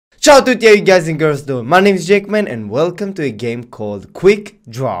Ciao a tutti, how you guys and girls doing? My name is Jakeman and welcome to a game called Quick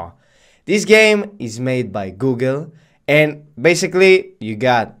Draw. This game is made by Google and basically you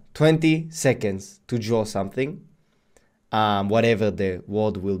got 20 seconds to draw something, whatever the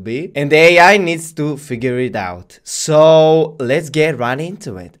word will be, and the AI needs to figure it out. So let's get right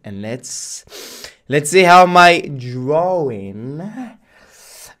into it and let's see how my drawing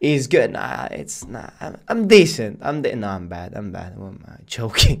is good. Nah, it's not. I'm decent. No, I'm bad. What am I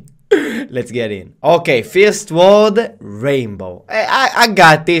joking? Let's get in. Okay, first word, rainbow. I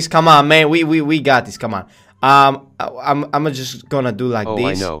got this. Come on, man. We got this. Come on. I'm just gonna do like this. Oh,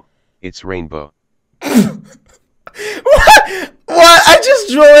 I know. It's rainbow. What? I just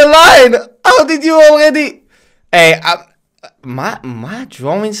drew a line. How did you already? Hey, my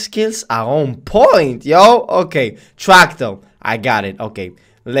drawing skills are on point, yo. Okay, tractor. I got it. Okay.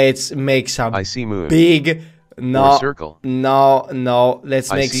 Let's make some I see moon. Big or circle. No.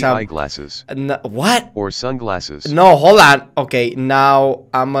 Let's make some eyeglasses. What? Or sunglasses. No, hold on. Okay, now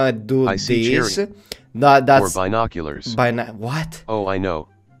I'm gonna do I see this. cherry. That's or binoculars. What? Oh, I know.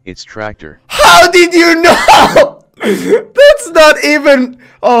 It's tractor. How did you know? That's not even.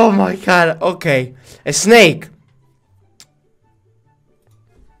 Oh my god. Okay, a snake.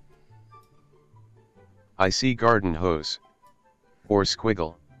 I see garden hose. Or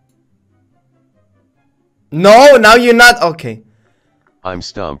squiggle. No, now you're not. Okay. I'm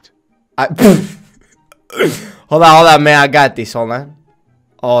stumped. Hold on, man. I got this. Hold on.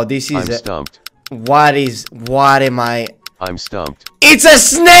 Oh, this is I'm stumped. What am I? I'm stumped. It's a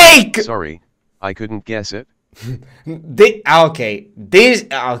snake! Sorry, I couldn't guess it. Okay.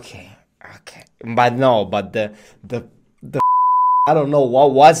 But no, but the I don't know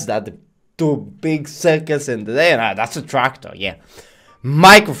what was that. The two big circles and that's a tractor, yeah.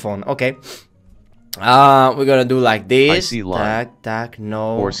 Microphone, okay. We're gonna do like this. I see line. Tack,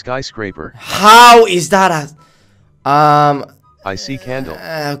 no. Or skyscraper. How is that a I see candle.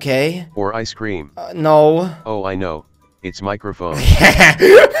 Okay. Or ice cream. No. Oh, I know. It's microphone.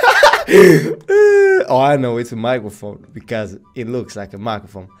 Oh, I know it's a microphone because it looks like a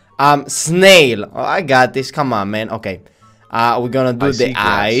microphone. Snail. Oh, I got this. Come on, man. Okay. We're gonna do the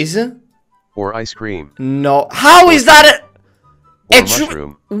eyes. Or ice cream. No. How is that a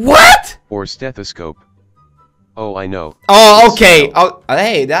mushroom? What? Or stethoscope. Oh, I know. Oh, okay. Oh,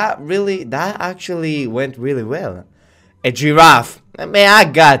 hey, that actually went really well. A giraffe. Man, I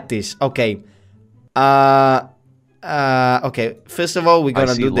got this. Okay. Okay. First of all, we're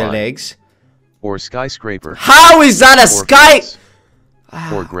gonna do the legs. Or skyscraper. How is that a sky?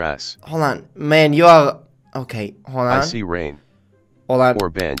 Or grass. Hold on, man. You are okay. Hold on. I see rain. Hold on. Or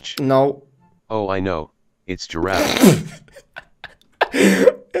bench. No. Oh, I know. It's giraffe.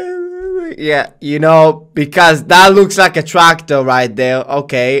 Yeah, you know, because that looks like a tractor right there.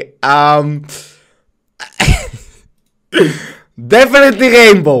 Okay. Definitely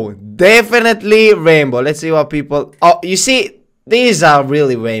rainbow. Definitely rainbow. Let's see what people. Oh, you see, these are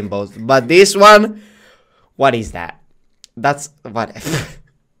really rainbows. But this one, what is that? That's what.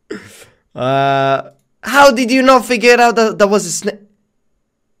 How did you not figure out that was a snake?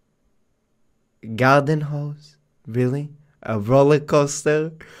 Garden hose? Really? A roller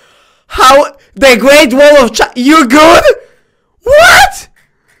coaster? How? The Great Wall of China? You good? What?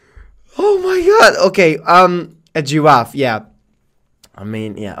 Oh my god. Okay. A giraffe. Yeah. I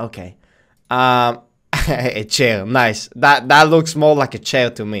mean, yeah. Okay. A chair. Nice. That looks more like a chair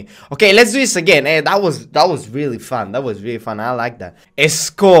to me. Okay, let's do this again. Hey, that was really fun. That was really fun. I like that. A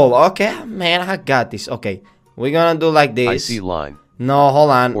skull. Okay, man, I got this. Okay, we're gonna do like this. I see line. No, hold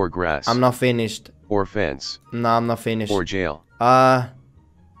on. Or grass. I'm not finished. Or fence. No, I'm not finished. Or jail. I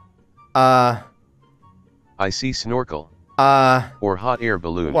see snorkel. Or hot air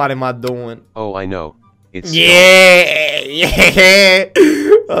balloon. What am I doing? Oh, I know. It's yeah.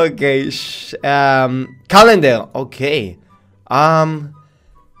 Okay. Calendar. Okay.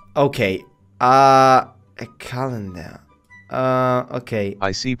 Okay. A calendar. Okay.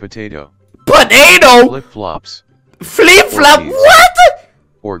 I see potato. Potato. Flip flops. Flip flop. What?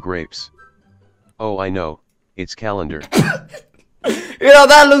 Or grapes. Oh, I know. It's calendar. You know,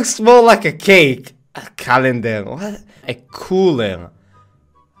 that looks more like a cake. A calendar. What? A cooler.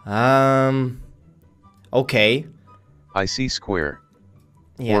 Okay. I see square.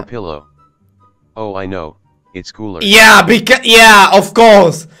 Yeah. Or pillow. Oh, I know. It's cooler. Yeah, because of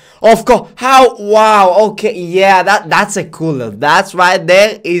course. How? Wow. Okay. Yeah, that's a cooler. That's right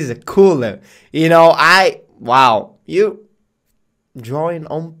there is a cooler. You know, wow. You drawing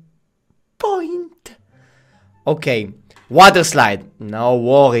on point. Okay. Water slide. No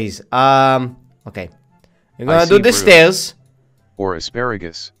worries. Okay. You're gonna do the stairs. Or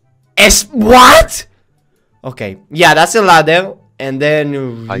asparagus. What? Okay, yeah, that's a ladder, and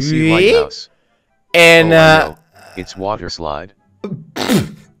then I see lighthouse. And I know. It's water slide.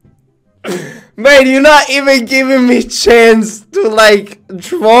 Man, you're not even giving me chance to like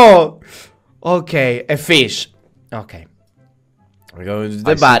draw. Okay, a fish. Okay, we're going to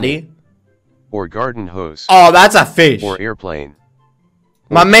the body. Or garden hose. Oh, that's a fish. Or airplane.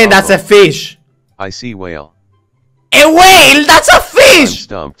 My man, that's a fish. I see whale. A whale? That's a fish! I'm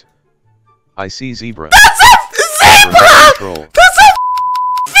stumped. I see zebra. That's a zebra! That's a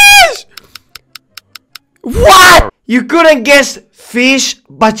fish! What? You couldn't guess fish,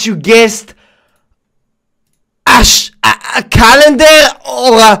 but you guessed a calendar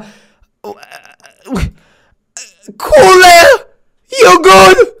or a cooler? You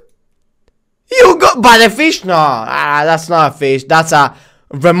good? You good? But a fish? No, that's not a fish. That's a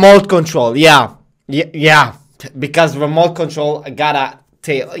remote control. Yeah. Yeah. Because remote control got a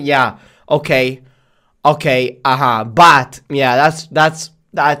tail. Yeah. Okay. Okay. But yeah,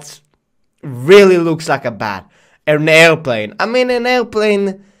 that's really looks like a bat. An airplane. I mean, an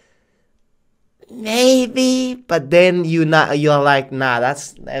airplane. Maybe, but then you're like, nah,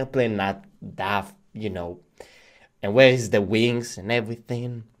 that's airplane, not that, you know. And where is the wings and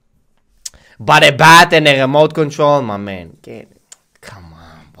everything? But a bat and a remote control, my man. Come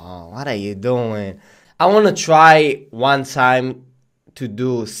on, bro. What are you doing? I want to try one time to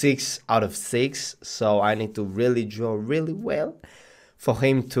do 6 out of 6. So I need to really draw really well for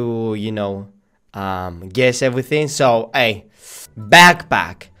him to, you know, guess everything. So, hey,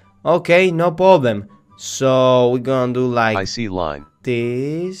 backpack. Okay, no problem. So we're gonna do like I see line.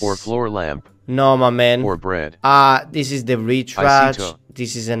 This. Or floor lamp. No, my man. Or bread. This is the recharge.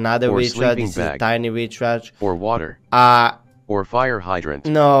 This is another recharge. This is a tiny recharge. Or water. Or fire hydrant.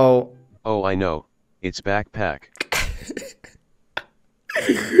 No. Oh, I know. It's backpack.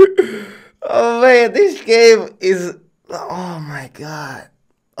 Oh man, this game is. Oh my god.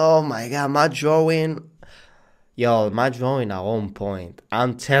 Oh my god, my drawing. Yo, my drawing are on point.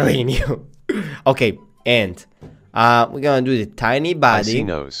 I'm telling you. Okay, and we're gonna do the tiny body. I see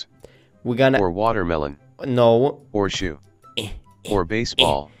nose. We're gonna. Or watermelon. No. Or shoe. Or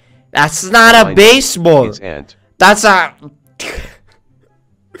baseball. That's not a baseball. It's ant. That's a.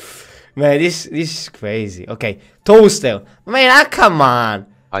 Man, this is crazy. Okay, toaster. Man, come on.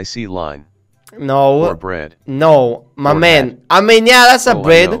 I see line. No. Or bread. No, my man. Hat. I mean, yeah, that's a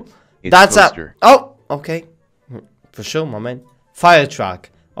bread. That's toaster. Oh, okay. For sure, my man. Fire truck.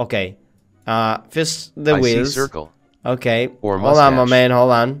 Okay. First the wheels. I see circle. Okay. Or mustache. Hold on, my man.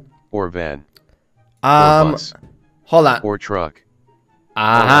 Hold on. Or van. Or bus. Hold on. Or truck.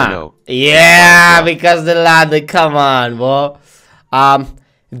 No. Yeah, because the ladder. Come on, bro.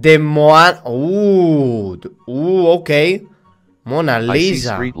 The okay. Mona Lisa. I see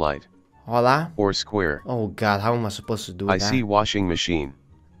street light. Hola. Or square. Oh God, how am I supposed to do that? I see washing machine.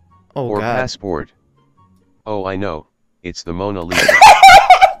 Oh or God. Passport. Oh, I know. It's the Mona Lisa.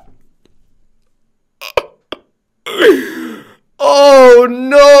 Oh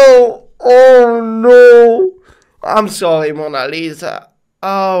no! Oh no! I'm sorry, Mona Lisa.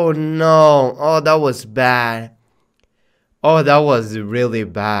 Oh no! Oh, that was bad. Oh, that was really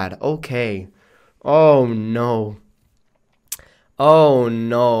bad. Okay. Oh no. Oh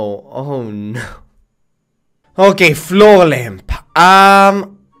no. Oh no. Okay, floor lamp.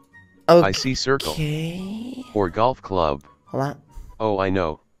 Okay. I see circle. Or golf club. Hold on. Oh, I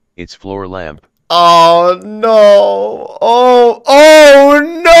know. It's floor lamp. Oh no. Oh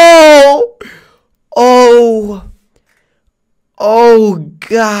no. Oh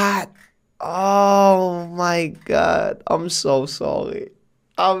God. Oh my God. I'm so sorry.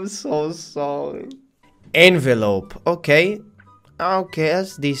 I'm so sorry. Envelope. Okay. Okay,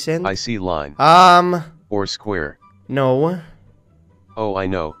 that's decent. I see line. Or square. No. Oh, I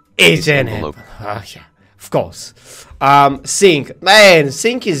know. It's an envelope. Yeah, of course. Sink. Man,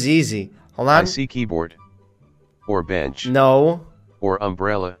 sink is easy. Hold on. I see keyboard. Or bench. No. Or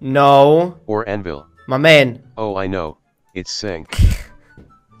umbrella. No. Or anvil. My man. Oh, I know. It's sink.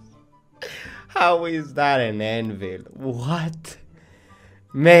 How is that an anvil? What?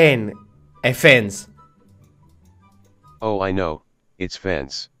 Man. A fence. Oh, I know. It's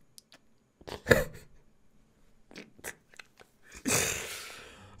fence.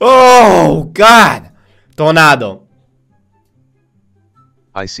 Oh, God. Tornado.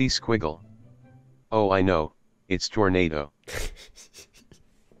 I see squiggle. Oh, I know. It's tornado.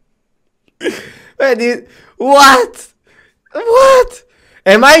 What? What?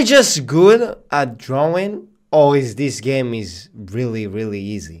 Am I just good at drawing? Or is this game is really, really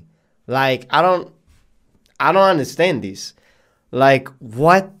easy? Like, I don't understand this. Like,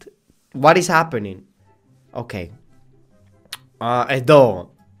 what What is happening? Okay. A door.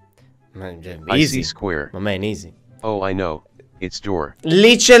 Man, easy. I see square. My man, easy. Oh, I know. It's door.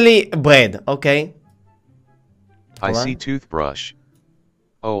 Literally bread. Okay. I see toothbrush.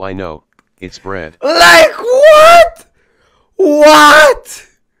 Oh, I know. It's bread. Like what? What?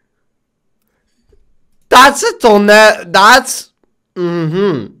 That's a tornado. That's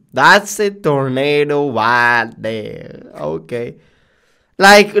That's a tornado right there. Okay.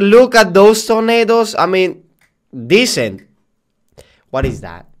 Like, look at those tornadoes. I mean, decent. What is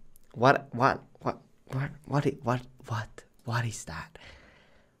that? What is that?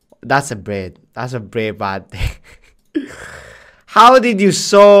 That's a bread. That's a bread right there. How did you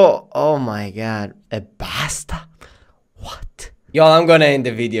saw? Oh my god. A pasta? What? Y'all, I'm gonna end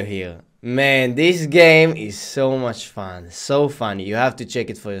the video here. Man, this game is so much fun. So funny. You have to check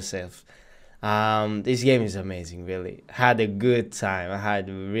it for yourself. This game is amazing, really. Had a good time. I had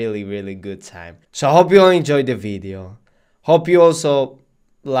a really, really good time. So I hope you all enjoyed the video. Hope you also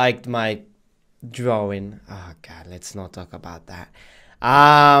liked my drawing. Oh god, let's not talk about that.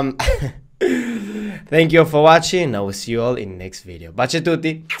 Thank you all for watching. I will see you all in the next video. Baci a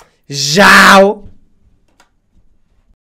tutti. Ciao!